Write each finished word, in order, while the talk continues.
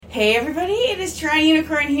Hey everybody, it is Trying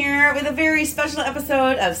Unicorn here with a very special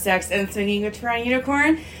episode of Sex and Swinging with Trying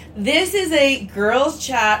Unicorn. This is a girls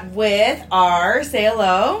chat with our, say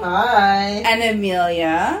hello. Hi. And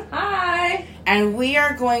Amelia. Hi. And we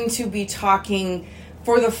are going to be talking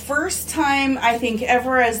for the first time, I think,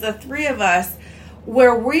 ever as the three of us,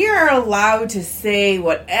 where we are allowed to say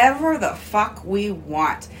whatever the fuck we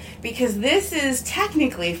want. Because this is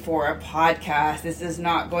technically for a podcast. This is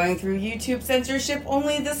not going through YouTube censorship.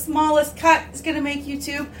 Only the smallest cut is going to make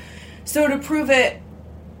YouTube. So to prove it,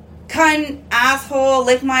 cunt, asshole,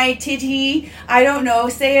 lick my titty, I don't know,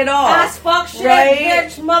 say it all. Ass, fuck, shit, right?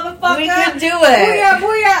 bitch, motherfucker. We can do it.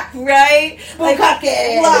 Booyah. Right?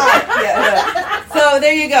 Bukake. Yeah. So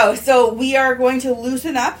there you go. So we are going to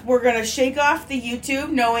loosen up. We're going to shake off the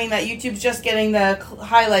YouTube, knowing that YouTube's just getting the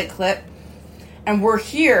highlight clip. And we're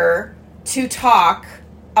here to talk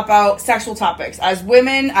about sexual topics as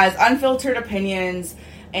women, as unfiltered opinions,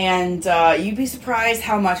 and you'd be surprised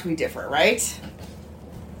how much we differ, right?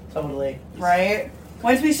 Totally. Right?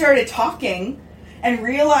 Once we started talking and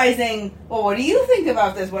realizing, well, what do you think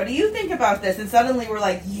about this? What do you think about this? And suddenly we're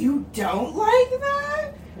like, you don't like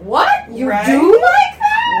that? What? You Right? do like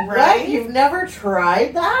that? Right? What? You've never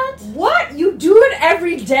tried that? What? You do it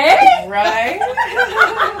every day? Right?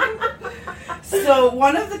 So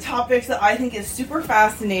one of the topics that I think is super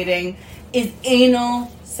fascinating is anal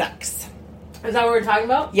sex. Is that what we're talking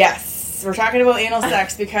about? Yes, we're talking about anal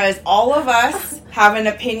sex because all of us have an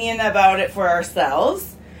opinion about it for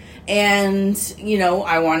ourselves. And, you know,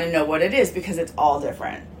 I want to know what it is because it's all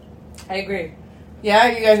different. I agree. Yeah,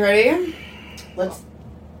 you guys ready? Let's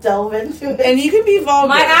delve into it. And you can be vulgar.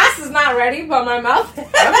 My ass is not ready, but my mouth is.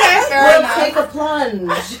 Okay, fair We'll enough. take a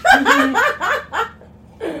plunge.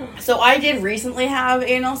 So I did recently have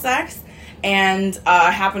anal sex, and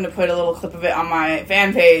I happened to put a little clip of it on my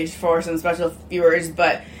fan page for some special viewers,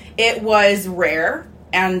 but it was rare,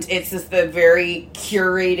 and it's just the very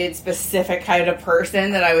curated, specific kind of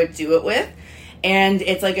person that I would do it with, and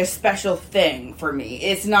it's like a special thing for me.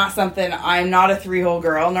 It's not something, I'm not a 3-hole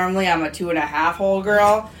girl. Normally I'm a 2.5-hole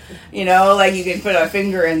girl. You know, like you can put a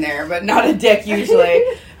finger in there, but not a dick usually.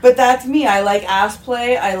 But that's me. I like ass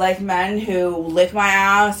play. I like men who lick my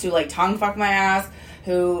ass, who like tongue fuck my ass,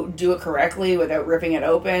 who do it correctly without ripping it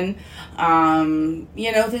open.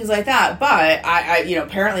 You know, things like that. But I you know,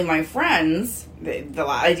 apparently my friends, the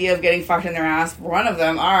idea of getting fucked in their ass, one of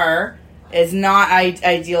them is not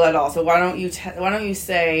ideal at all. So why don't you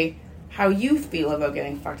say how you feel about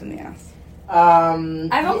getting fucked in the ass? I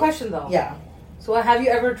have a question though. Yeah. So have you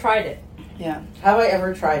ever tried it? Yeah. Have I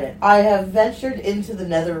ever tried it? I have ventured into the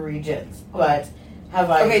nether regions, but have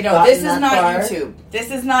I? Okay, no, gotten this is that not far? YouTube. This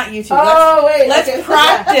is not YouTube. Oh wait, Let's okay.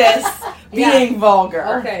 practice being vulgar.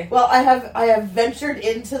 Okay. Well, I have ventured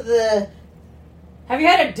into the. Have you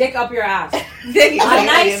had a dick up your ass? Thank you. A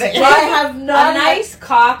nice Thank dick. you. I have not. A nice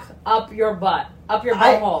cock up your butt. Up your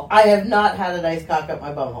butthole. I have not had a nice cock up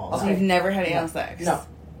my bumhole. So you've never had anal sex? No.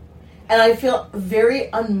 And I feel very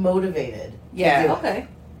unmotivated. Yeah. To do it. Okay.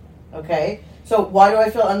 Okay? So why do I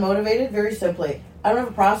feel unmotivated? Very simply, I don't have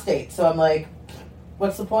a prostate, so I'm like,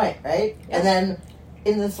 what's the point, right? Yeah. And then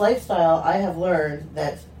in this lifestyle, I have learned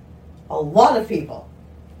that a lot of people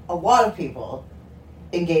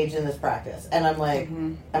engage in this practice. And I'm like,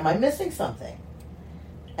 am I missing something?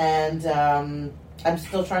 And I'm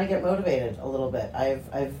still trying to get motivated a little bit.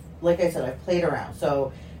 I've like I said, I've played around.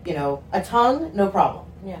 So, you know, a tongue, no problem.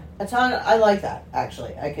 Yeah. A tongue, I like that,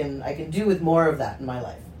 actually. I can do with more of that in my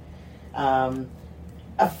life.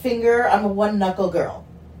 A finger, I'm a one knuckle girl.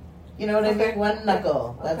 You know what I mean? One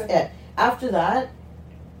knuckle. That's it. After that,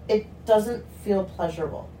 it doesn't feel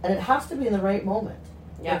pleasurable. And it has to be in the right moment.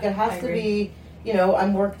 Yeah, Like it has I to agree. be, you know,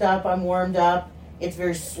 I'm worked up, I'm warmed up. It's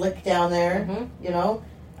very slick down there, you know?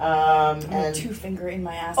 I'm a And 2-finger in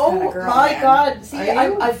my ass oh kind of girl. my man. God! See, Are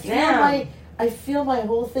you? I feel my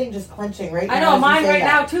whole thing just clenching right now. I know, as you mine say right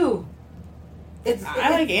now that. too. I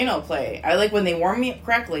like anal play. I like when they warm me up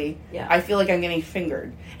correctly. Yeah. I feel like I'm getting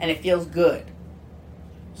fingered, and it feels good.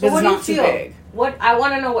 So It's what not do you too feel? big. What I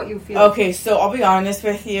want to know what you feel. Okay, so I'll be honest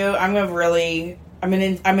with you. I'm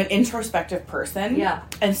an introspective person. Yeah.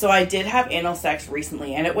 And so I did have anal sex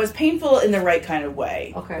recently, and it was painful in the right kind of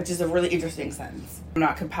way. Okay. Which is a really interesting sentence. I'm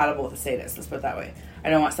not compatible with a sadist, let's put it that way. I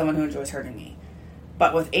don't want someone who enjoys hurting me.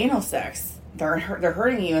 But with anal sex, they're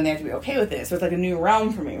hurting you, and they have to be okay with it. So it's like a new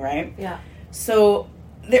realm for me, right? Yeah. So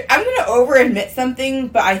I'm going to over-admit something,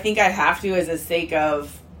 but I think I have to as a sake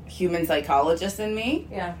of human psychologist in me.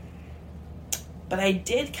 Yeah. But I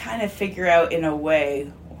did kind of figure out in a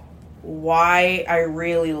way why I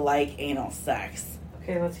really like anal sex.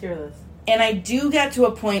 Okay, let's hear this. And I do get to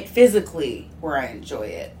a point physically where I enjoy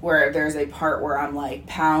it, where there's a part where I'm like,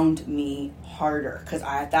 pound me harder, because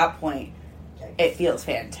at that point it feels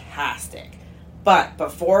fantastic. But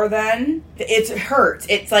before then, it hurts.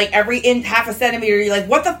 It's like every half a centimeter, you're like,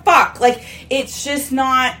 what the fuck? Like, it's just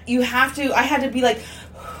not, I had to be like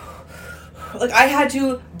I had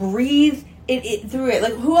to breathe it through it.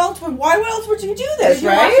 Like, why else would you do this, Did you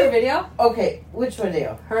right? watch her video? Okay, which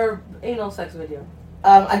video? Her anal sex video.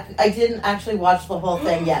 I didn't actually watch the whole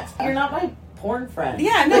thing yet. You're not my porn friend.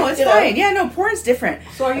 Yeah, no, it's fine. Yeah, no, porn's different.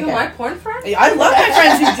 So are you my porn friend? I love my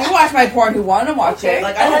friends who do watch my porn, who want to watch it.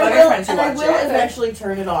 Like, I have other friends who watch it. I will eventually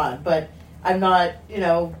turn it on, but I'm not,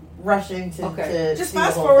 rushing to just see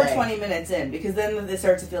fast the whole forward thing. 20 minutes in, because then it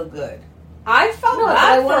starts to feel good. I felt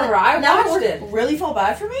bad for her. I watched it. Really felt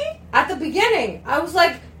bad for me? At the beginning, I was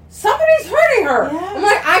like, somebody's hurting her. Yeah. I'm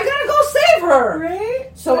like, I gotta go save her. Right?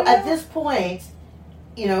 So at this point,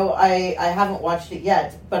 I haven't watched it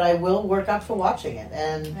yet, but I will work up to watching it.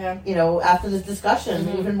 And, after this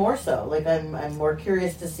discussion, even more so. Like, I'm more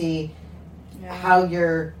curious to see how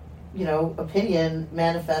your, opinion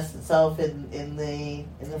manifests itself in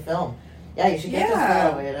the film. Yeah, you should get this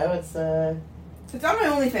film, It's on my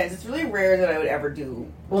OnlyFans. It's really rare that I would ever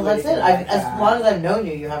do. Well, that's it. As long as I've known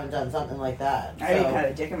you, you haven't done something like that. I ain't had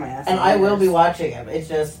a dick in my ass. And I will be watching it. It's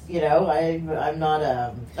just, I'm not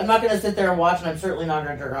going to sit there and watch, and I'm certainly not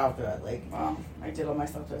going to jerk off to it. Like, well, I diddle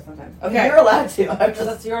myself to it sometimes. Okay, you're allowed to. I'm just,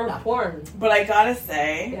 that's your porn. But I gotta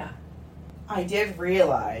say, Yeah, I did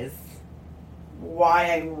realize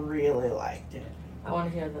why I really liked it. I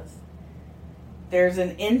want to hear this. There's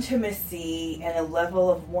an intimacy and a level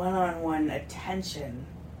of one-on-one attention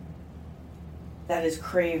that is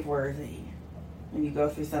crave-worthy when you go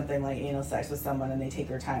through something like anal sex with someone and they take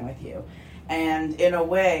their time with you. And in a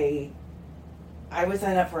way, I would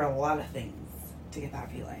sign up for a lot of things to get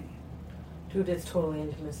that feeling. Dude, it's totally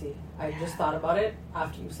intimacy. I just thought about it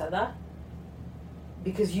after you said that.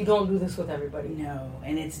 Because you don't do this with everybody. No,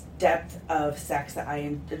 and it's depth of sex that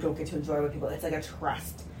I don't get to enjoy with people. It's like a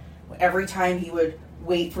trust. Every time he would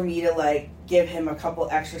wait for me to, like, give him a couple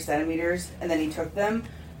extra centimeters and then he took them,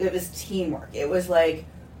 it was teamwork. It was like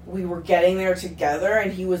we were getting there together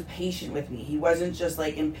and he was patient with me. He wasn't just,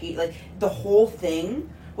 like, impatient. Like, the whole thing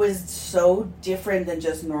was so different than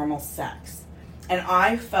just normal sex. And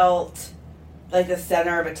I felt like the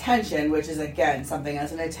center of attention, which is, again, something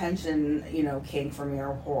as an attention, king for me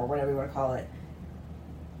or whore, whatever you want to call it.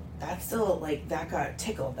 That's still, like, that got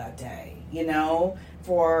tickled that day,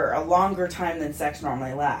 for a longer time than sex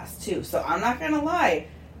normally lasts, too. So I'm not going to lie.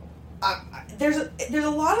 There's a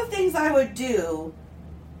lot of things I would do,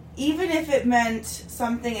 even if it meant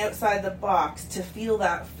something outside the box, to feel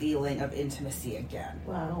that feeling of intimacy again.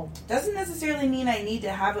 wow. Doesn't necessarily mean I need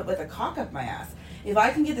to have it with a cock up my ass. If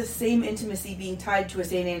I can get the same intimacy being tied to a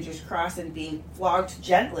St. Andrew's cross and being flogged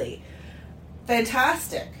gently,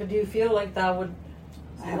 fantastic. But do you feel like that would...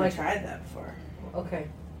 I haven't tried that before. Okay.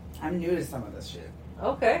 I'm new to some of this shit.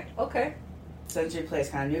 Okay. Sensory play is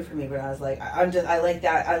kind of new for me, but I was like, I like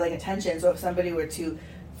that. I like attention. So if somebody were to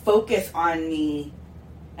focus on me,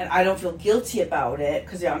 and I don't feel guilty about it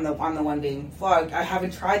because I'm the one being flogged. I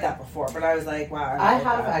haven't tried that before, but I was like, wow. I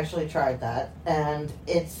have actually tried that, and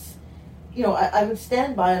it's, I would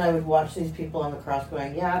stand by and I would watch these people on the cross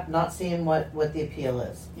going, not seeing what the appeal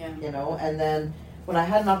is, and then when I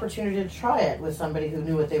had an opportunity to try it with somebody who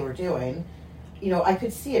knew what they were doing, I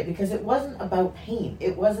could see it because it wasn't about pain.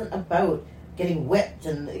 It wasn't about getting whipped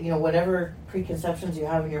and, whatever preconceptions you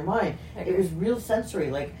have in your mind. It was real sensory.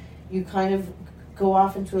 Like, you kind of go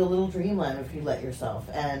off into a little dreamland if you let yourself.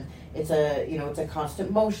 And it's a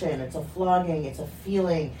constant motion. It's a flogging. It's a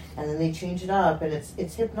feeling. And then they change it up. And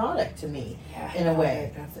it's hypnotic to me in a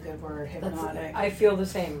way. That's a good word, hypnotic. I feel the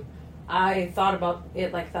same. I thought about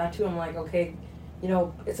it like that, too. I'm like, okay...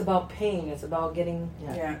 it's about pain. It's about getting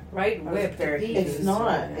right whipped. It's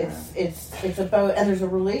not. Yeah. It's about, and there's a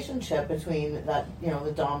relationship between that,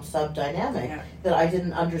 the dom sub dynamic that I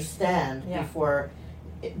didn't understand before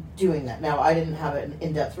doing that. Now, I didn't have an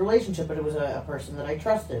in-depth relationship, but it was a person that I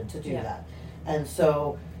trusted to do that, and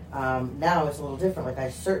so now it's a little different. Like,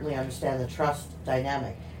 I certainly understand the trust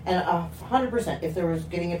dynamic, and 100%. If there was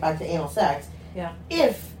getting it back to anal sex,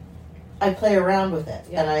 if I play around with it,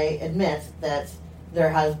 and I admit that there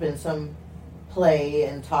has been some play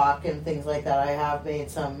and talk and things like that. I have made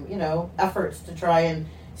some, efforts to try and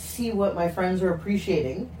see what my friends are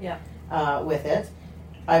appreciating with it.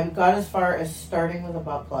 I've got as far as starting with a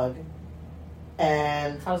butt plug.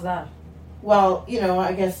 And how's that? Well,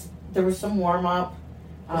 I guess there was some warm-up.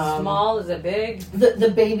 Small? Is it big?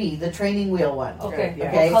 The baby, the training wheel one. Okay.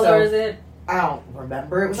 Okay. What color is it? I don't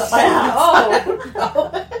remember. It was up my ass. I don't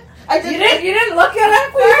know. You didn't look at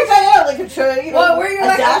it first? I am. Like a turn, well, were you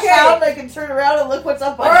like, dash okay. out, I can turn around and look what's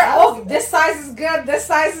up my ass. Oh, this size is good. This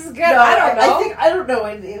size is good. No, I don't know. I don't know.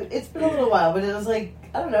 It's been a little while, but it was like,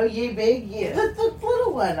 I don't know, yay big, yeah, the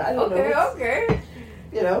little one. I don't know. Okay.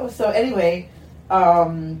 You know. So anyway,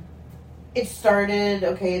 it started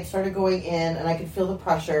going in, and I could feel the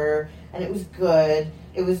pressure, and it was good.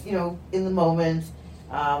 It was, in the moment.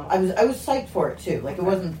 I was psyched for it too. Like, it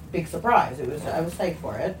wasn't a big surprise. I was psyched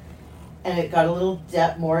for it. And it got a little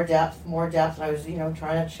more depth, and I was,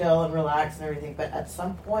 trying to chill and relax and everything. But at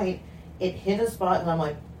some point, it hit a spot, and I'm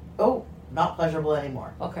like, oh, not pleasurable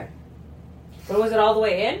anymore. Okay. But was it all the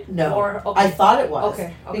way in? No. Okay. I thought it was.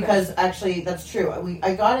 Okay. Because actually, that's true.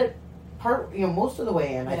 I got it most of the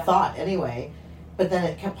way in, I thought, anyway. But then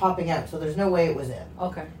it kept popping out, so there's no way it was in.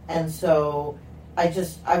 Okay. And so I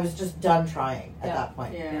was just done trying at that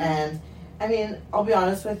point. Yeah. And, I mean, I'll be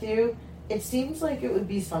honest with you, it seems like it would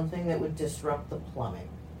be something that would disrupt the plumbing.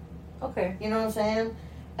 Okay. You know what I'm saying?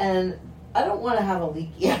 And I don't want to have a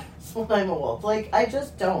leaky ass when I'm old. Like, I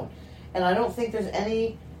just don't. And I don't think there's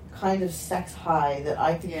any kind of sex high that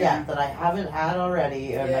I could get that I haven't had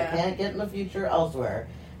already and I can't get in the future elsewhere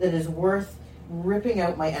that is worth ripping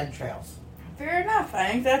out my entrails. Fair enough. I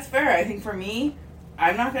think that's fair. I think for me,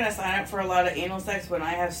 I'm not going to sign up for a lot of anal sex when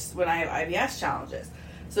I have IBS challenges.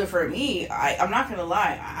 So for me, I'm not going to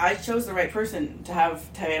lie. I chose the right person to have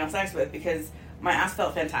anal sex with because my ass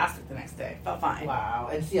felt fantastic the next day. Felt fine. Wow.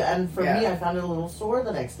 And for me, I found it a little sore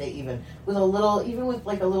the next day, even with a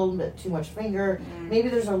little bit too much finger. Maybe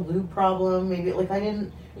there's a lube problem. Maybe, I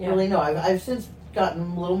didn't really know. I've since gotten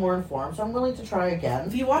a little more informed, so I'm willing to try again.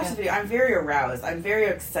 If you watch the video, I'm very aroused. I'm very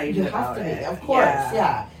excited about it. You have to be, of course,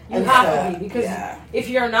 yeah. You have to be, because if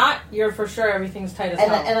you're not, you're for sure everything's tight as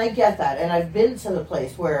hell. And I get that, and I've been to the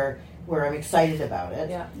place where I'm excited about it.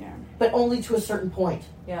 Yeah. But only to a certain point.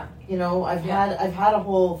 Yeah. I've had a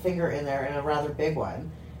whole finger in there and a rather big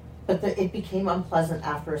one, but it became unpleasant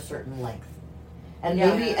after a certain length. And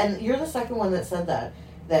and you're the second one that said that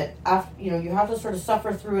after, you have to sort of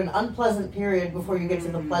suffer through an unpleasant period before you get to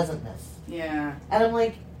the pleasantness. Yeah. And I'm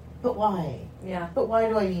like, but why? Yeah. But why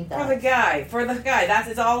do I need that? For the guy.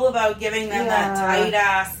 It's all about giving them that tight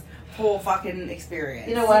ass whole fucking experience.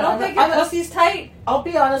 You know what? You don't think your pussy's tight? I'll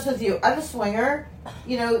be honest with you. I'm a swinger.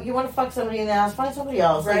 You want to fuck somebody in the ass, find somebody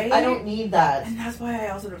else. Right? Like, I don't need that. And that's why I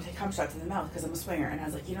also don't take cum shots in the mouth, because I'm a swinger. And I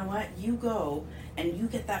was like, you know what? You go and you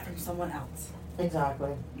get that from someone else.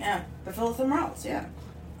 Exactly. Yeah. But fill it somewhere else. Yeah.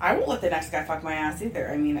 I won't let the next guy fuck my ass either.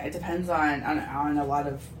 I mean, it depends on a lot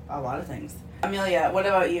of things. Amelia, what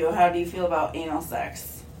about you? How do you feel about anal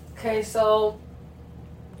sex? Okay, so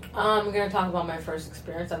I'm going to talk about my first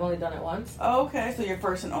experience. I've only done it once. Oh, okay. So your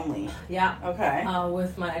first and only. Yeah. Okay.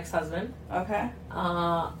 With my ex-husband. Okay.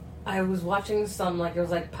 I was watching it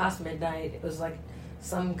was past midnight. It was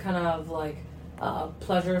some kind of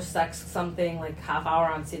pleasure sex something, half hour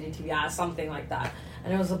on CDTV, something like that.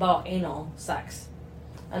 And it was about anal sex.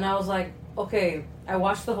 And I was like, okay, I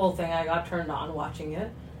watched the whole thing. I got turned on watching it.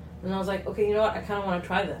 And I was like, okay, you know what? I kind of want to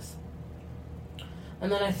try this. And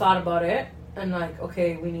then I thought about it. And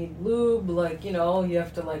okay, we need lube. You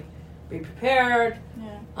have to be prepared.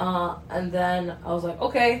 Yeah. And then I was like,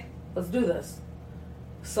 okay, let's do this.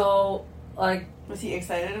 So was he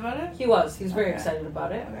excited about it? He was. He was very excited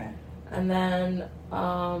about it. Okay. And then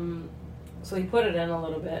so he put it in a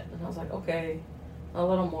little bit, and I was like, okay, a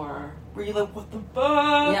little more. Were you like, what the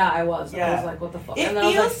fuck? Yeah, I was. Yeah. I was like, what the fuck? It and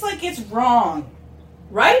then feels like it's wrong.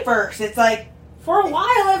 Right? At first, it's like, for a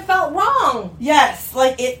while, it felt wrong. Yes,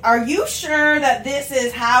 are you sure that this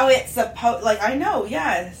is how it's supposed? I know,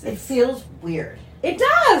 yes. It feels weird. It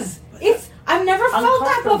does. I've never felt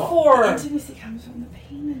that before. The intimacy comes from the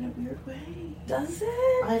pain in a weird way. Does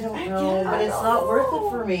it? I don't know, but it's not worth it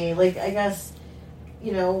for me. I guess,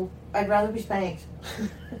 I'd rather be spanked.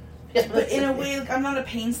 But in a way, I'm not a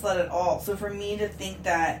pain slut at all. So for me to think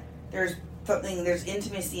that there's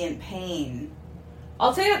intimacy and pain.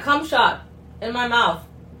 I'll take a cum shot in my mouth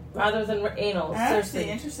rather than anal. Seriously.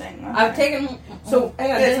 Interesting. Okay. I've taken. So,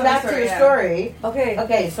 hang on, getting back to your story.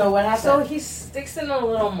 Okay, so what happened? So he sticks in a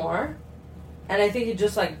little more, and I think he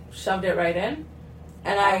just shoved it right in,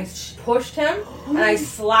 and I pushed him, and I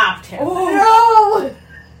slapped him. Oh, no!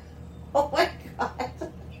 Oh my God.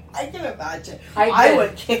 I can imagine. I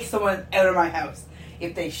would kick someone out of my house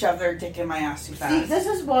if they shove their dick in my ass too fast. See, this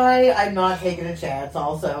is why I'm not taking a chance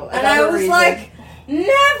also. And I was like, never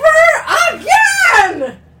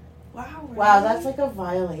again! Wow. Really? Wow, that's a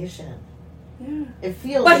violation. Yeah. It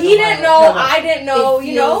feels But like he didn't know, I didn't know, it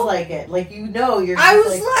feels like it. You're I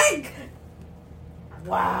was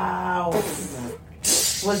Wow.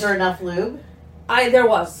 Was there enough lube? There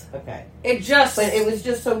was. Okay. It just. But it was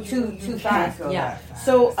just so too fast. Yeah.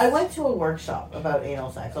 So I went to a workshop about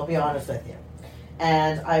anal sex, I'll be honest with you.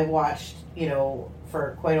 And I watched,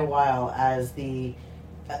 for quite a while as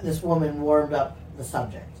this woman warmed up the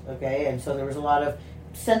subject, okay? And so there was a lot of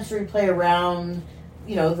sensory play around,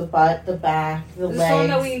 the butt, the back, the legs. Is this the one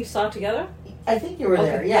that we saw together? I think you were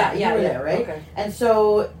there. Yeah, you were there, right? Okay. And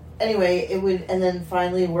so, anyway, and then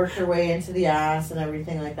finally worked her way into the ass and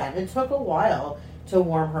everything like that. And it took a while to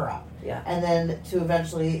warm her up. Yeah. And then to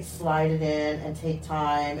eventually slide it in and take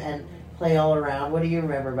time and play all around. What do you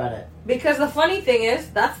remember about it? Because the funny thing is,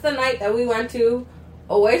 that's the night that we went to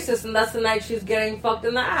Oasis, and that's the night she's getting fucked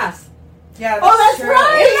in the ass. Yeah, that's true.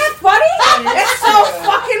 right. Isn't that funny? It's so true.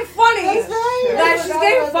 fucking funny That's right. that she's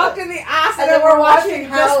getting fucked in the ass, and then we're watching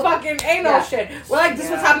this fucking anal shit. We're like, this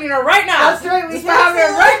was happening to her right now. That's right. This was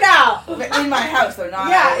happening right now. But in my house, though, not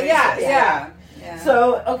Yeah.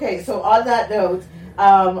 So, okay, so on that note,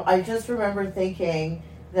 I just remember thinking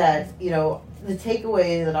that, the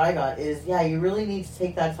takeaway that I got is, you really need to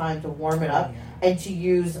take that time to warm it up and to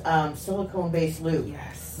use silicone-based lube.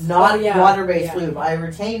 Yes. Not water-based Yeah. lube. I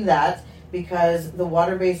retained that because the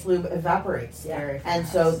water-based lube evaporates. Yeah. And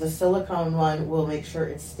so the silicone one will make sure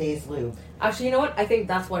it stays lube. Actually, you know what? I think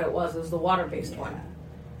that's what it was. It was the water-based one.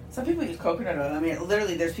 Some people use coconut oil. I mean,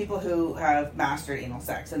 literally, there's people who have mastered anal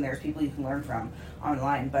sex, and there's people you can learn from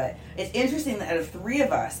online. But it's interesting that out of 3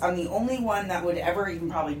 of us, I'm the only one that would ever even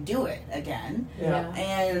probably do it again. Yeah.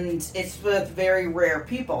 And it's with very rare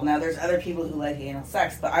people. Now, there's other people who like anal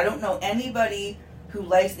sex, but I don't know anybody who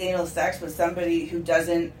likes anal sex with somebody who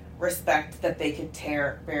doesn't respect that they could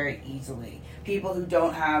tear very easily. People who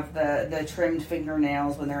don't have the trimmed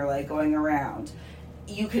fingernails when they're like going around.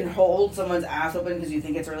 You can hold someone's ass open because you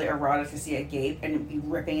think it's really erotic to see a gape and be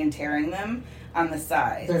ripping and tearing them on the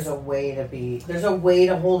side. There's a way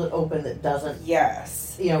to hold it open that doesn't,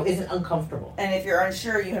 yes, isn't uncomfortable. And if you're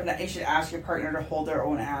unsure, you should ask your partner to hold their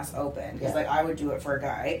own ass open because, I would do it for a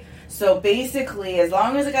guy. So basically, as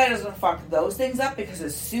long as a guy doesn't fuck those things up, because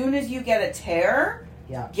as soon as you get a tear,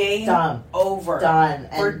 game over, done,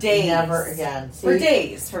 for and days, never again. See, for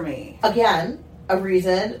days for me. Again, a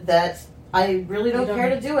reason that I really don't care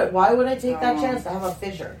to do it. Why would I take that chance to have a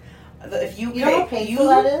fissure? If you know how painful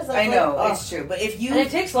that is? I know, it's true. But if you... And it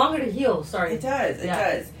takes longer to heal, sorry. It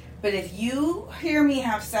does. But if you hear me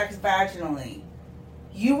have sex vaginally,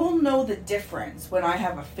 you will know the difference when I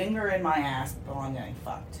have a finger in my ass while I'm getting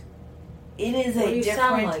fucked. It is a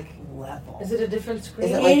different level. Is it a different screen?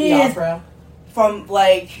 Is it like the opera? From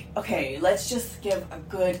let's just give a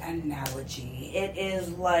good analogy. It is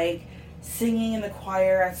like singing in the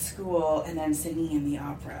choir at school and then singing in the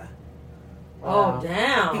opera. Wow. Oh,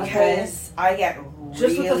 damn. Because I get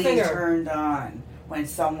just really turned on when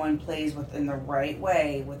someone plays in the right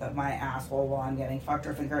way with my asshole while I'm getting fucked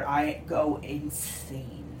or fingered. I go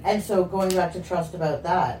insane. And so going back to trust about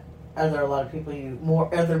that, are there more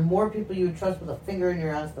people you would trust with a finger in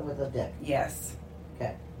your ass than with a dick? Yes.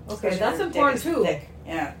 Okay, that's important too. Thick.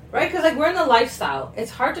 Yeah. Right? Because we're in the lifestyle.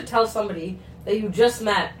 It's hard to tell somebody that you just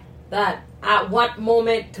met that at what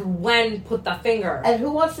moment to when put the finger. And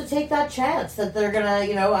who wants to take that chance that they're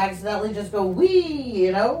gonna, accidentally just go wee,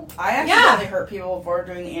 I accidentally hurt people before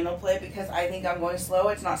doing anal play because I think I'm going slow.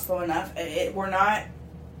 It's not slow enough. We're not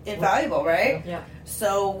invaluable, right? Yeah.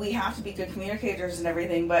 So we have to be good communicators and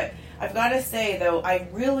everything. But I've got to say, though, I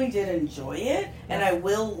really did enjoy it, and I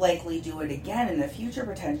will likely do it again in the future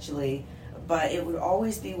potentially. But it would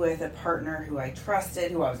always be with a partner who I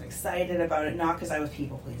trusted, who I was excited about it, not because I was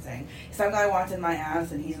people-pleasing. Some guy wants in my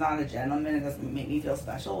ass and he's not a gentleman and doesn't make me feel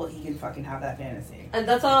special, well, he can fucking have that fantasy. And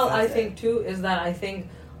that's all I think, too, is that I think,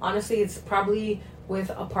 honestly, it's probably with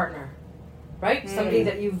a partner, right? Somebody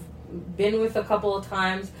that you've been with a couple of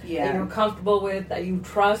times, that you're comfortable with, that you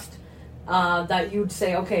trust, that you'd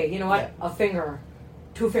say, okay, you know what, a finger,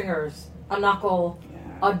 2 fingers, a knuckle,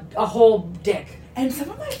 a whole dick. And some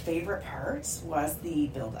of my favorite parts was the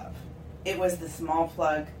build-up. It was the small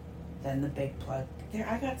plug, then the big plug.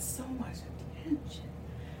 I got so much attention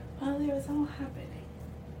while it was all happening.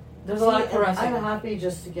 There's a lot of caressing. I'm happy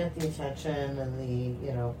just to get the attention and the,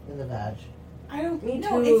 in the vag. I don't. Me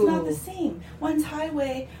no, too. It's not the same. One's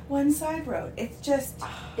highway, one's side road. It's just.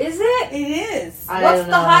 Is it? It is. What's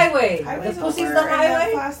the highway? Highway's the pussy's over the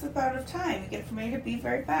highway. In a fast amount of time. You get from A to B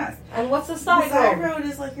very fast. And what's the side road? The side road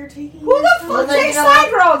is like you're taking. Who the fuck takes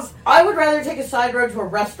side roads? I would rather take a side road to a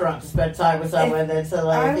restaurant to spend time with someone than to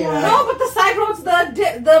No, but the side road's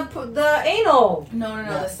the anal. No.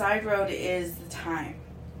 The side road is the time.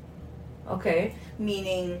 Okay.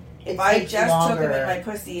 Meaning, if It I takes just took him longer in my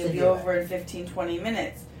pussy, it'd to be do over in 15, 20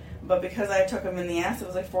 minutes. But because I took him in the ass, it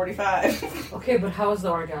was like 45. Okay, but how was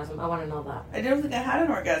the orgasm? I want to know that. I don't think I had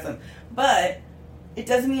an orgasm. But it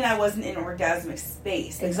doesn't mean I wasn't in orgasmic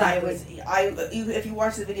space. Like, Exactly. If you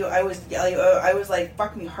watch the video, I was like,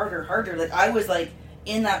 fuck me harder. Like, I was like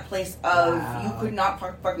in that place of, you could not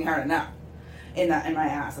fuck me hard enough in my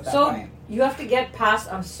ass at that point. So you have to get past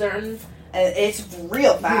a certain... And it's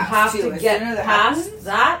real fast, You have too. to As get soon as it past happens,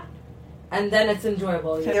 that, and then it's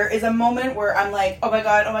enjoyable. there is a moment where I'm like, oh my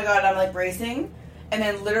god, I'm like bracing, and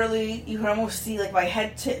then literally you can almost see like my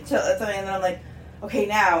head tilt something, and then I'm like, okay,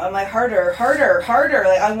 now I'm like harder,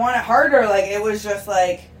 like I want it harder, like it was just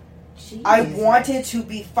like, Jeez. I wanted to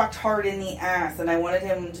be fucked hard in the ass, and I wanted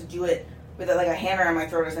him to do it with like a hammer on my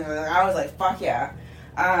throat or something. Like, I was like, fuck yeah.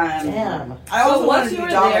 Damn. I also So wanted once to you be were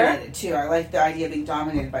dominated too. I like the idea of being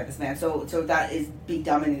dominated by this man. So that is being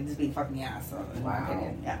dominated is being fucking ass. So in my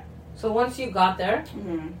opinion, yeah. So once you got there,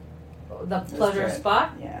 the pleasure good.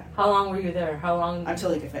 spot, Yeah. how long were you there? How long?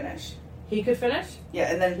 Until he could finish. He could finish?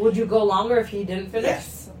 Yeah, and then Would you go longer if he didn't finish?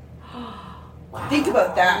 yes. Think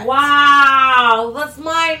about that. Wow, that's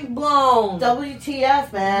mind blown.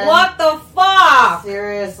 WTF, man. What the fuck?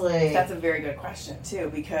 Seriously. That's a very good question too,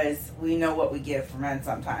 because we know what we give for men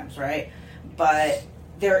sometimes, right? But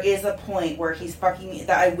there is a point where he's fucking me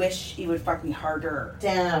that I wish he would fuck me harder.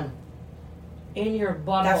 Damn. In your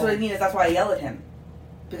butthole. That's what I mean. Is that's why I yell at him,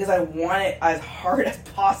 because I want it as hard as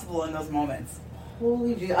possible in those moments.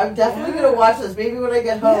 Holy Jesus. I'm definitely going to watch this. Maybe when I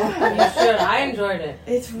get home. You should. I enjoyed it.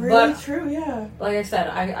 It's really But- true, yeah. Like I said,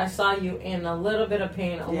 I saw you in a little bit of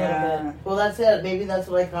pain, a little bit. Well, that's it. Maybe that's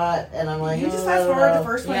what I caught. And I'm like, You just oh, fast no, forward no. the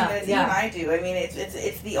first 20 Yeah, minutes, yeah. even I do. I mean,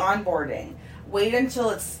 it's the onboarding. Wait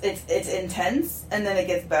until it's intense, and then it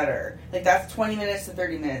gets better. Like that's 20 minutes to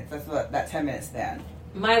 30 minutes. That's what that 10 minute span.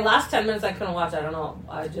 My last 10 minutes I couldn't watch. I don't know.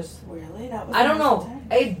 I just... Really? That was I don't know. intense.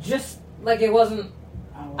 It just... Like, it wasn't...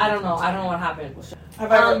 Oh, I don't know. I don't know what happened.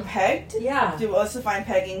 Have I ever pegged? Yeah. Let's define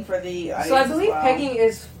pegging for the audience So I as believe well. pegging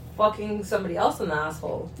is fucking somebody else in the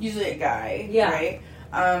asshole. Usually a guy. Yeah. Right?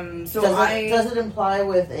 So does it imply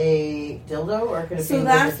with a dildo or could it be So with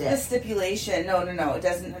that's a the dick? stipulation. No. It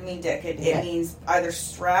doesn't mean dick. It Okay. means either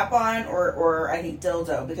strap on or I think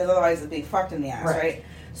dildo, because otherwise it's being fucked in the ass, right?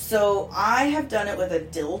 So I have done it with a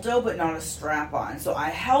dildo, but not a strap on. So I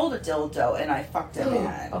held a dildo and I fucked a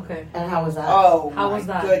man. Okay. And how was that? Oh, How my was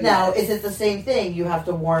that? goodness. Now, is it the same thing? You have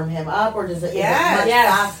to warm him up, or does it is it Yes. much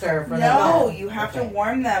Yes. faster for No, them? you have Okay. to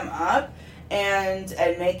warm them up and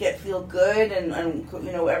make it feel good and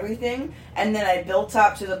you know everything. And then I built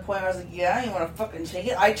up to the point where I was like, yeah, you want to fucking take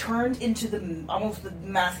it? I turned into almost the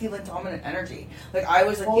masculine dominant energy. Like I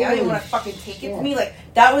was like, yeah, you Holy want to fucking take it shit. from me? Like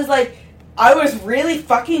that was like, I was really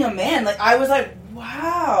fucking a man. Like I was like,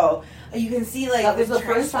 wow. You can see like That was the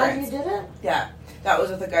first time you transference. did it? Yeah. That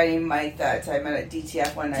was with a guy named Mike that I met at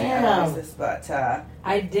DTF one night. Damn. I was this, but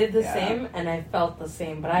I did the Yeah. same, and I felt the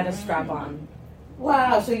same, but I had a strap on.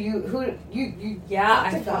 Wow, so you Yeah,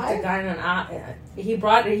 Fucked I a fucked guy? a guy in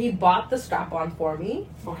an He bought the strap on for me.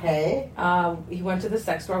 okay. He went to the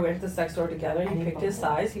sex store. We went to the sex store together. And He he picked bought his it?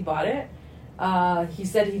 size. He bought it. He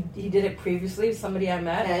said he did it previously with somebody I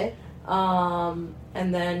met. Okay.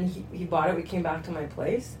 And then he bought it. We came back to my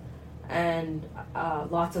place, and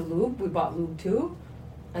lots of lube. We bought lube too,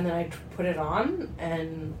 and then I put it on,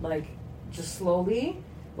 and like just slowly,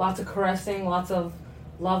 lots of caressing, lots of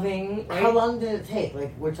loving. Right? How long did it take?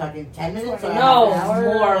 Like we're talking 10 minutes? Or No, half an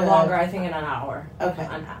hour? more longer. I think in an hour. Okay.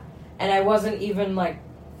 And I wasn't even like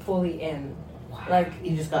fully in. Like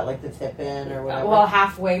You just got like the tip in or whatever. well,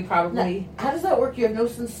 halfway probably. Now, how does that work? You have no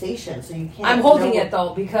sensation, so you can't. I'm holding know it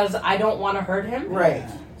though because I don't want to hurt him. Right.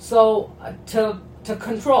 So to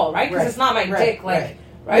control, right? Because Right. it's not my Right. dick, like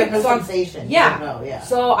Right. You have no So I'm- sensation. yeah. You don't know, yeah.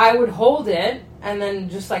 So I would hold it and then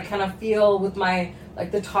just like kind of feel with my like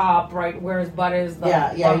the top, right where his butt is, the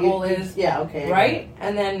butthole is, Yeah, okay. I get right?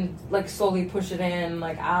 And then like slowly push it in,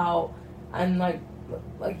 like out, and like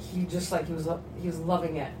he just like he was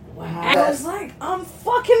loving it. it. Wow. And I was like, I'm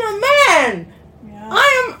fucking a man. yeah.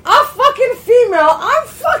 I am a fucking female. I'm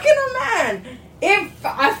fucking a man. If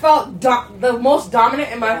I felt the most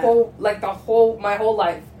dominant in my Yeah. my whole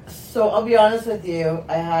life. So I'll be honest with you.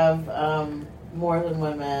 I have more than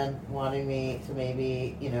one man wanting me to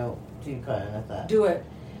maybe, do kind of that. Do it.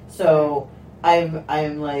 So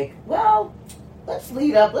I'm like, well, let's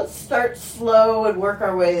lead up. Let's start slow and work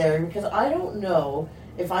our way there because I don't know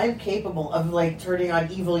if I'm capable of like turning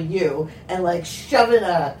on evil you and like shoving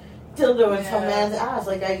a dildo in some Yeah. man's ass.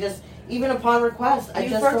 Like I just, even upon request, I You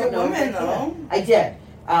just fucked don't a know. if I woman, can. though. I did,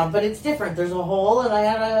 But it's different. There's a hole, and I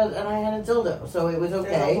had a dildo, so it was okay.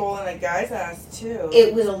 There's a hole in a guy's ass too.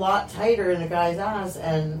 It was a lot tighter in a guy's ass,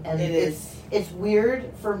 and is. It's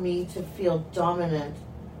weird for me to feel dominant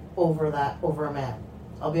over a man.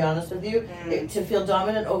 I'll be honest with you. To feel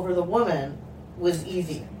dominant over the woman was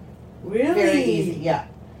easy. Really? Very easy. Yeah.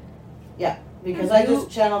 Because I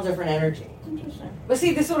just channel different energy. Interesting. But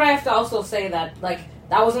see, this is what I have to also say, that like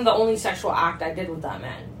that wasn't the only sexual act I did with that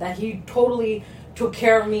man. That he totally took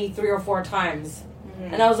care of me 3 or 4 times,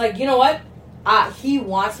 and I was like, you know what? He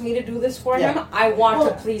wants me to do this for him. I want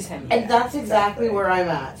to please him, and that's exactly where I'm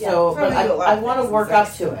at. So, but I want to work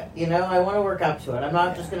up to it. You know, I want to work up to it. I'm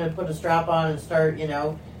not just going to put a strap on and start,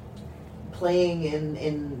 playing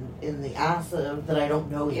in the ass that I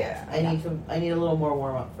don't know yet. I need a little more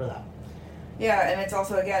warm up for that. Yeah, and it's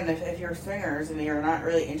also, again, if you're swingers and you're not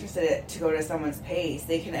really interested to go to someone's pace,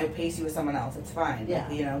 they can outpace you with someone else. It's fine. Yeah.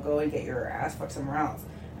 Like, go and get your ass fucked somewhere else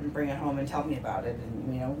and bring it home and tell me about it,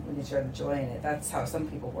 and, we can share the joy in it. That's how some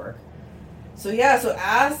people work. So, yeah,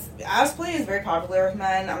 ass play is very popular with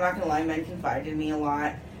men. I'm not going to lie, men confide in me a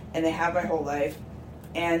lot, and they have my whole life.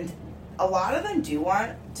 And a lot of them do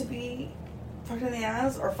want to be fucked in the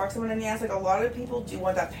ass or fuck someone in the ass. Like, a lot of people do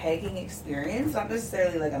want that pegging experience, not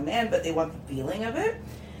necessarily like a man, but they want the feeling of it.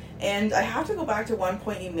 And I have to go back to one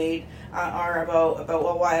point you made,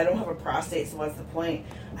 about why I don't have a prostate, so what's the point?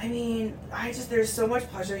 I mean, there's so much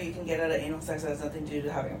pleasure you can get out of anal sex that has nothing to do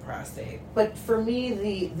with having a prostate. But for me,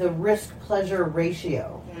 the risk-pleasure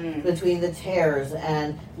ratio between the tears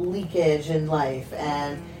and leakage in life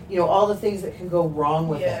and, all the things that can go wrong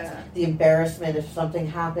with it. The embarrassment if something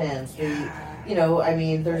happens. There's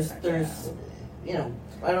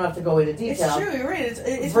I don't have to go into detail. It's true, you're right.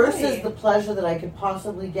 It's versus really the pleasure that I could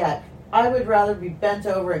possibly get. I would rather be bent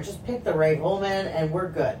over and just pick the right hole in and we're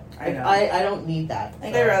good. I know. I don't need that. I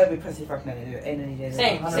think I'd rather be pussy fucked any day.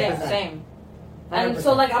 Same. 100%. And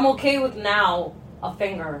so, like, I'm okay with now a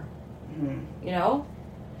finger, Mm-hmm.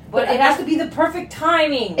 But it has to be the perfect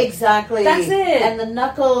timing. Exactly. That's it. And a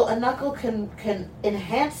knuckle can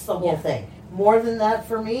enhance the whole thing. More than that,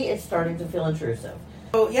 for me, it's starting to feel intrusive.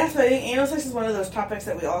 So I think anal sex is one of those topics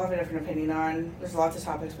that we all have a different opinion on. There's lots of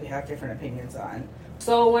topics we have different opinions on.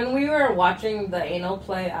 So when we were watching the anal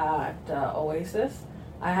play at Oasis,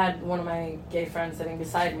 I had one of my gay friends sitting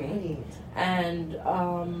beside me, and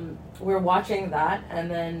we were watching that,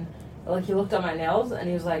 and then he looked at my nails, and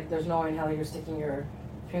he was like, "There's no way in hell you're sticking your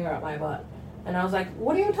finger up my butt." And I was like,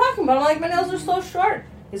 "What are you talking about?" I'm like, "My nails are so short."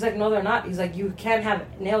 He's like, "No, they're not." He's like, "You can't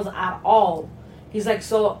have nails at all." He's like,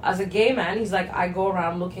 "So as a gay man," he's like, "I go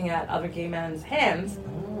around looking at other gay men's hands."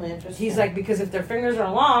 Interesting. He's like, "Because if their fingers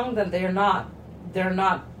are long, then they're not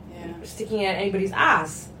sticking at anybody's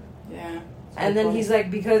ass." Yeah. And then he's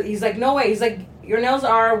like, "No way." He's like, "Your nails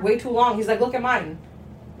are way too long." He's like, "Look at mine."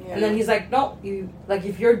 Yeah. And then he's like, "No,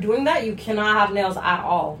 if you're doing that, you cannot have nails at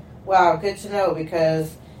all." Wow, good to know,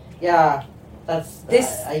 because that's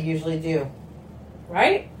this I usually do.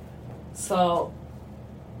 Right? So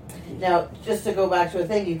now, just to go back to a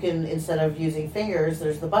thing, you can, instead of using fingers,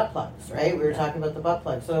 there's the butt plugs, right? We were talking about the butt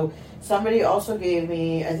plug. So somebody also gave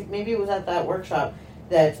me, I think maybe it was at that workshop,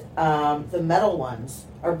 that the metal ones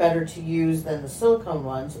are better to use than the silicone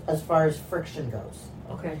ones as far as friction goes.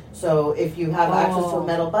 Okay. So if you have access to a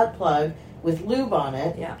metal butt plug with lube on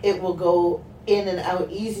it, it will go in and out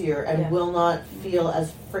easier and will not feel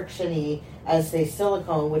as frictiony as, say,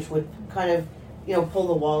 silicone, which would kind of, pull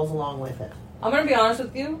the walls along with it. I'm going to be honest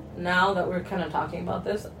with you, now that we're kind of talking about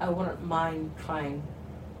this, I wouldn't mind trying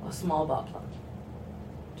a small butt plug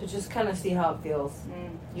to just kind of see how it feels.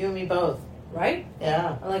 You and me both. Right?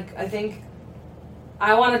 Yeah. I think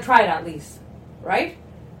I want to try it at least, right?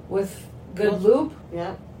 With good lube.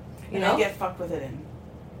 Yeah. And get fucked with it in.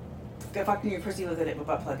 Get fucked in your pussy with it with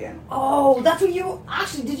butt plug in. Oh, that's what you...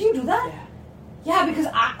 Actually, did you do that? Yeah, because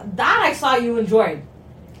I saw you enjoyed.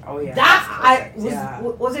 Oh yeah,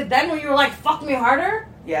 was it then when you were like, "Fuck me harder"?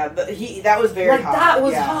 Yeah, but that was very hot. That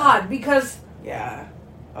was hot because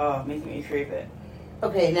making me crave it.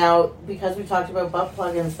 Okay, now because we talked about butt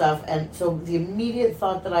plug and stuff, and so the immediate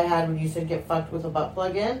thought that I had when you said get fucked with a butt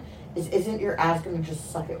plug in is, isn't your ass going to just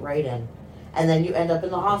suck it right in? And then you end up in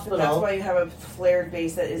the hospital. But that's why you have a flared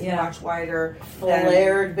base that is much wider.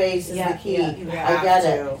 Flared base is the key. I get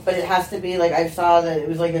it. But it has to be like, I saw that it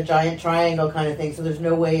was like a giant triangle kind of thing, so there's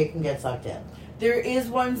no way it can get sucked in. There is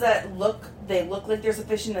ones that look like they're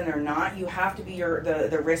sufficient and they're not. You have to be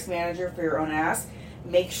the risk manager for your own ass.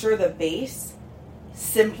 Make sure the base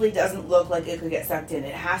simply doesn't look like it could get sucked in.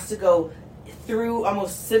 It has to go through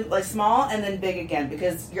almost like small and then big again,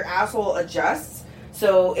 because your asshole adjusts.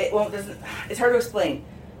 So it's hard to explain.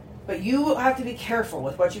 But you have to be careful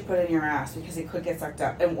with what you put in your ass because it could get sucked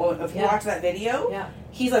up. And if you watch that video,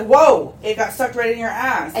 he's like, "Whoa, it got sucked right in your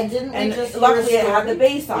ass." And didn't we just luckily it had the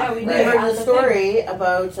bass on? Yeah, we We heard the story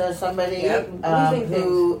about somebody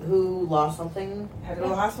who lost something. Had to go to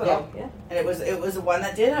the hospital. Yeah. And it was the one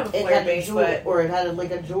that did have a flare base, or it had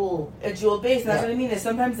like a jewel base. And that's what I mean. Is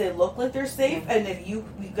sometimes they look like they're safe, and if you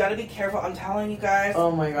got to be careful. I'm telling you guys.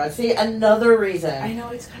 Oh my god! See, another reason. I know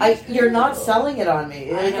it's kind of you're not selling it on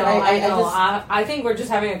me. I know. I think we're just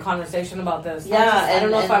having a conversation about this. Yeah, I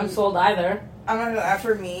don't know if I'm sold either. I'm not gonna.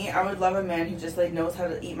 For me, I would love a man who just like knows how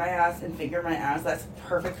to eat my ass and finger my ass. That's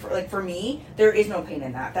perfect. For me, there is no pain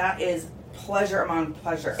in that. That is pleasure among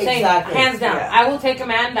pleasure. Exactly. Hands down. Yeah. I will take a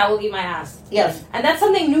man that will eat my ass. Yes. And that's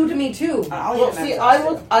something new to me too. I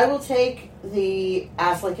will take the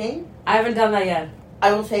ass licking. I haven't done that yet.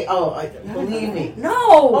 I will take. Believe me. No.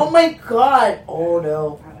 Oh my god. Oh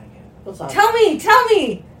no. I like it. What's up? Tell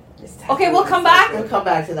me. Okay, we'll come back. We'll come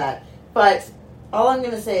back to that. But all I'm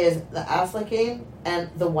gonna say is the ass licking and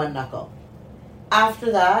the one knuckle.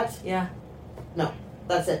 After that, no,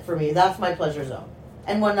 that's it for me. That's my pleasure zone.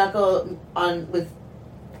 And one knuckle on with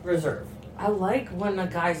reserve. I like when a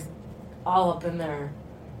guy's all up in there,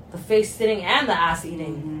 the face sitting and the ass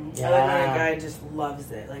eating. Mm-hmm. Yeah. I like when a guy just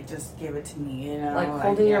loves it. Like, just give it to me, you know. Like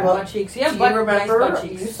holding your butt cheeks. Yeah, do but you remember? Nice butt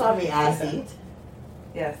cheeks. You saw me ass eat.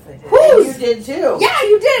 Yes, I did. And you did too. Yeah,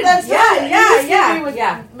 you did. That's right. You saw me with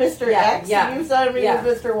yeah. Mr. Yeah, X. yeah. And you saw me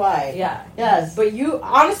with Mr. Y. Yeah. Yes. But you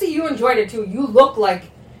honestly, you enjoyed it too. You look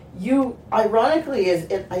like you. Ironically,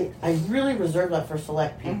 I really reserve that for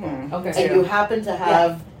select people. Mm-hmm. Okay. And you happen to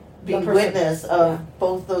have been person. witness of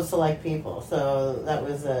both those select people, so that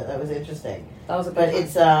was interesting. That was a good But one.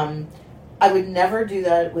 it's I would never do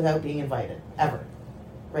that without being invited ever,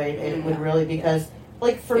 right? It would really because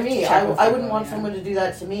like for me, I wouldn't want someone to do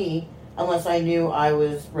that to me unless I knew I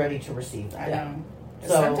was ready to receive that. I know.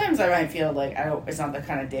 So sometimes I might feel like it's not the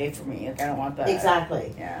kind of day for me. Like I don't want that.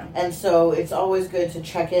 Exactly. Yeah. And so it's always good to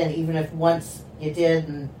check in, even if once you did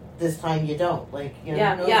and this time you don't. Like who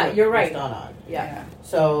knows you're right. what's gone on. Yeah.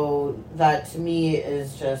 So that to me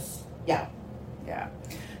is just Yeah.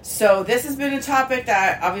 So this has been a topic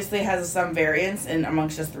that obviously has some variance in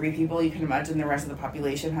amongst just 3 people. You can imagine the rest of the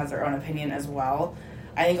population has their own opinion as well.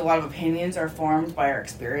 I think a lot of opinions are formed by our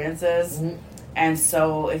experiences. Mm-hmm. And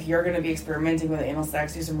so if you're going to be experimenting with anal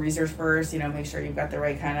sex, do some research first. Make sure you've got the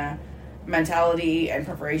right kind of mentality and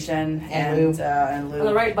preparation and lube. On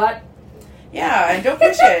the right butt. Yeah, and don't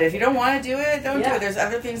push it. If you don't want to do it, don't do Yeah. it. There's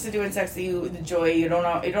other things to do in sex that you enjoy. You don't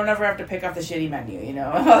ever have to pick off the shitty menu.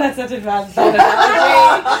 Oh, that's such a bad Pun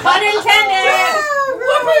intended.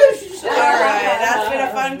 All right, that's been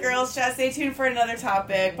a fun girls chat. Stay tuned for another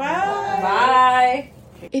topic. Bye. Bye.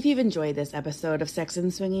 If you've enjoyed this episode of Sex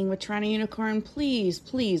and Swinging with Toronto Unicorn, please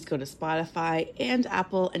go to Spotify and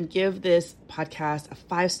Apple and give this podcast a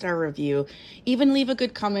 5-star review. Even leave a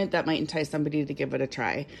good comment that might entice somebody to give it a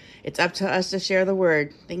try. It's up to us to share the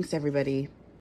word. Thanks, everybody.